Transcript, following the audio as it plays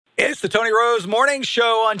It's the Tony Rose Morning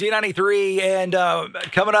Show on D93, and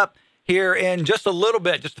coming up here in just a little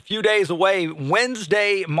bit, just a few days away,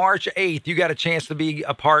 Wednesday, March 8th, you got a chance to be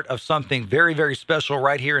a part of something very, very special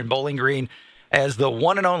right here in Bowling Green as the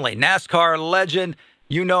one and only NASCAR legend.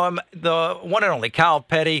 You know him, the one and only Kyle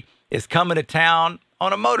Petty is coming to town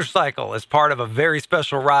on a motorcycle as part of a very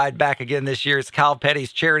special ride back again this year. It's Kyle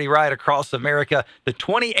Petty's charity ride across America, the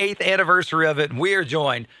 28th anniversary of it, and we are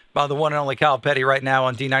joined by the one and only Kyle Petty right now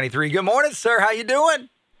on D93. Good morning, sir. How you doing?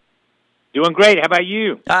 Doing great. How about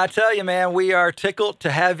you? I tell you, man, we are tickled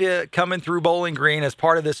to have you coming through Bowling Green as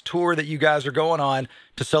part of this tour that you guys are going on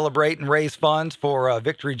to celebrate and raise funds for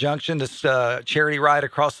Victory Junction, this charity ride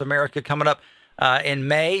across America coming up in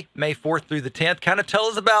May 4th through the 10th. Kind of tell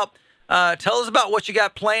us about what you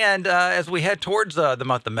got planned as we head towards the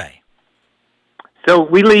month of May. So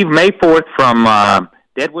we leave May 4th from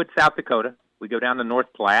Deadwood, South Dakota. We go down to North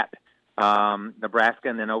Platte, Nebraska,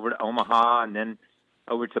 and then over to Omaha, and then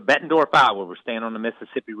over to Bettendorf, Iowa. We're staying on the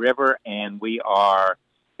Mississippi River, and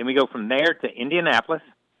then we go from there to Indianapolis,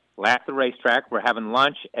 lap the racetrack. We're having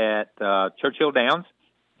lunch at Churchill Downs.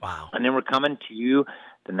 Wow. And then we're coming to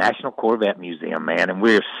the National Corvette Museum, man, and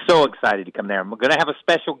we're so excited to come there. We're going to have a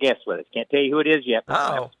special guest with us. Can't tell you who it is yet, but we're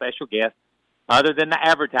going to have a special guest other than the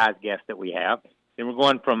advertised guest that we have. Then we're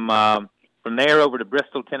going from there over to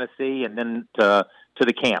Bristol, Tennessee, and then to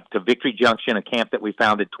the camp, to Victory Junction, a camp that we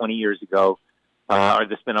founded 20 years ago, or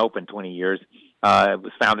that's been open 20 years. It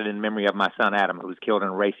was founded in memory of my son, Adam, who was killed in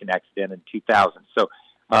a racing accident in 2000. So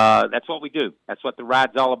that's what we do. That's what the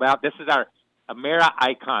ride's all about. This is our Amera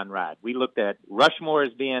Icon ride. We looked at Rushmore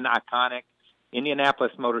as being iconic,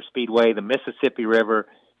 Indianapolis Motor Speedway, the Mississippi River,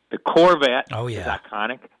 the Corvette is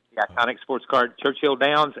iconic, the iconic sports car, Churchill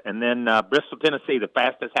Downs, and then Bristol, Tennessee, the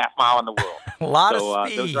fastest half mile in the world. A lot of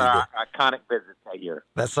speed. Those are our iconic visits that year.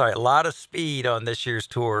 That's right. A lot of speed on this year's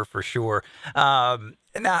tour for sure.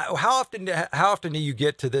 Now, how often do you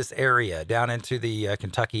get to this area, down into the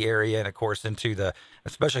Kentucky area, and of course into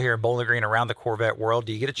especially here in Bowling Green, around the Corvette world?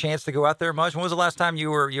 Do you get a chance to go out there much? When was the last time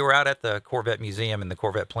you were out at the Corvette Museum in the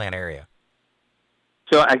Corvette plant area?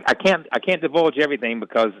 So I can't divulge everything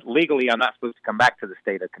because legally I'm not supposed to come back to the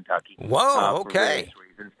state of Kentucky. Whoa, okay.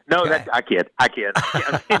 No, okay. I kid. I'm kidding.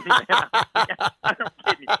 I'm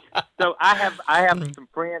kidding. So I have some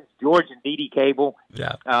friends, George and Dee Dee Cable,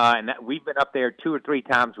 and we've been up there 2 or 3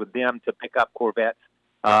 times with them to pick up Corvettes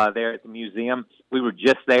there at the museum. We were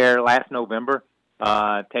just there last November,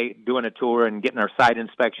 doing a tour and getting our site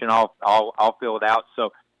inspection all filled out.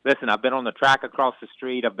 So listen, I've been on the track across the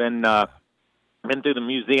street. I've been through the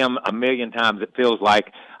museum a million times, it feels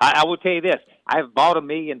like. I will tell you this. I've bought 1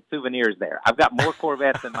 million souvenirs there. I've got more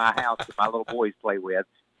Corvettes in my house that my little boys play with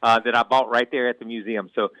that I bought right there at the museum.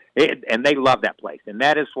 And they love that place. And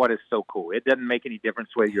that is what is so cool. It doesn't make any difference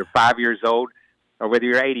whether you're 5 years old or whether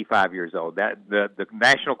you're 85 years old. The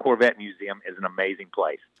National Corvette Museum is an amazing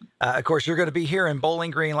place. Of course, you're going to be here in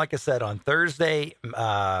Bowling Green, like I said, on Wednesday,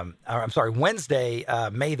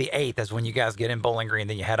 May the 8th is when you guys get in Bowling Green.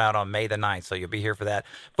 Then you head out on May the 9th, so you'll be here for that.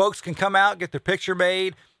 Folks can come out, get their picture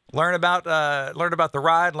made, learn about the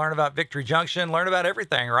ride, learn about Victory Junction, learn about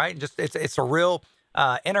everything, right? Just it's a real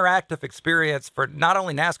interactive experience for not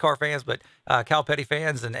only NASCAR fans, but Cal Petty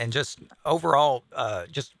fans and just overall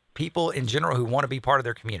just people in general who want to be part of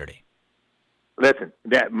their community. Listen,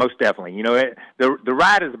 that most definitely. You know, the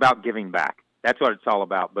ride is about giving back. That's what it's all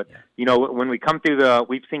about. But, you know, when we come through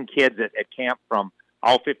we've seen kids at camp from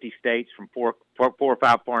all 50 states, from four or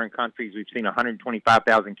five foreign countries. We've seen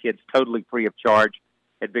 125,000 kids totally free of charge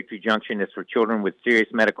at Victory Junction. It's for children with serious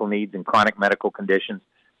medical needs and chronic medical conditions.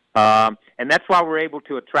 And that's why we're able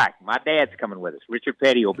to attract. My dad's coming with us. Richard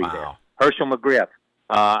Petty will be there. Herschel McGriff,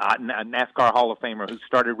 a NASCAR Hall of Famer who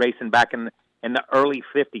started racing back in the early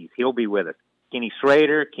 50s. He'll be with us. Kenny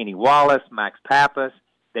Schrader, Kenny Wallace, Max Pappas,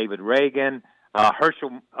 David Reagan,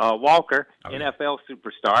 Herschel Walker, NFL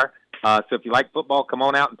superstar. So if you like football, come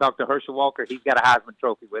on out and talk to Herschel Walker. He's got a Heisman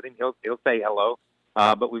Trophy with him. He'll say hello.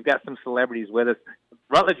 But we've got some celebrities with us.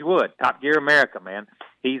 Rutledge Wood, Top Gear America, man.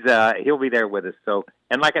 He'll be there with us. So,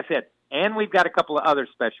 and like I said, and we've got a couple of other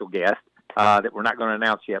special guests that we're not going to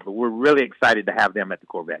announce yet, but we're really excited to have them at the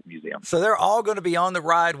Corvette Museum. So they're all going to be on the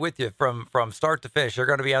ride with you from start to finish. They're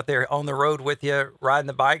going to be out there on the road with you, riding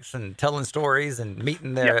the bikes and telling stories and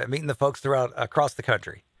meeting the folks across the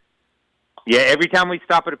country. Yeah, every time we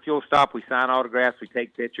stop at a fuel stop, we sign autographs, we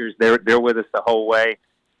take pictures. They're with us the whole way.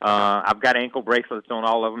 I've got ankle bracelets on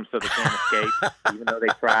all of them so they can't escape, even though they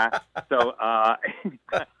try. So,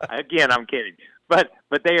 again, I'm kidding. But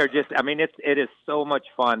they are just, I mean, it is so much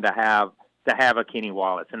fun to have a Kenny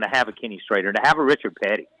Wallace and to have a Kenny Schrader, to have a Richard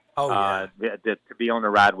Petty. Oh, yeah. To be on the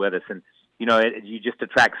ride with us. And, you just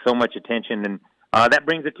attract so much attention, and that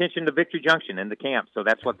brings attention to Victory Junction and the camp. So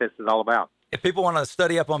that's what this is all about. If people want to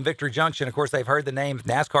study up on Victory Junction, of course, they've heard the name.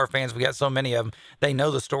 NASCAR fans, we got so many of them, they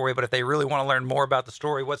know the story. But if they really want to learn more about the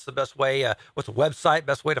story, what's the best way? What's the website,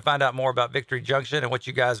 best way to find out more about Victory Junction and what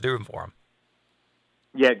you guys doing for them?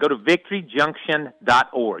 Yeah, go to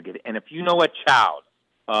victoryjunction.org. And if you know a child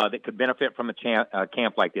that could benefit from a camp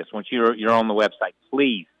like this, once you're on the website,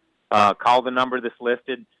 please call the number that's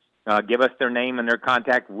listed. Give us their name and their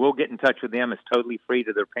contact. We'll get in touch with them. It's totally free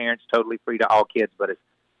to their parents, totally free to all kids, but it's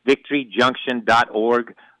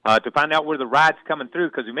victoryjunction.org to find out where the ride's coming through,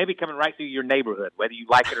 because we may be coming right through your neighborhood, whether you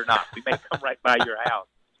like it or not. We may come right by your house.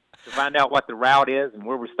 To find out what the route is and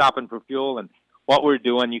where we're stopping for fuel and what we're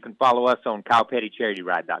doing, you can follow us on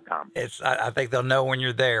KylePettyCharityRide.com. I think they'll know when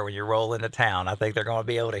you're there, when you roll into town. I think they're going to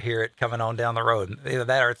be able to hear it coming on down the road. Either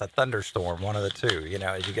that or it's a thunderstorm, one of the two,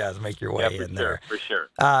 as you guys make your way in there. For sure.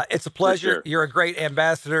 It's a pleasure. Sure. You're a great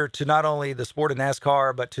ambassador to not only the sport of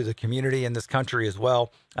NASCAR, but to the community in this country as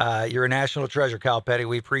well. You're a national treasure, Kyle Petty.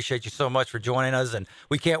 We appreciate you so much for joining us, and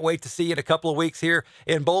we can't wait to see you in a couple of weeks here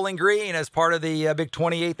in Bowling Green as part of the big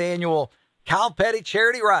 28th annual Kyle Petty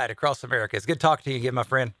Charity Ride across America. It's good talking to you again, my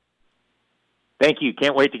friend. Thank you.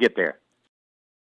 Can't wait to get there.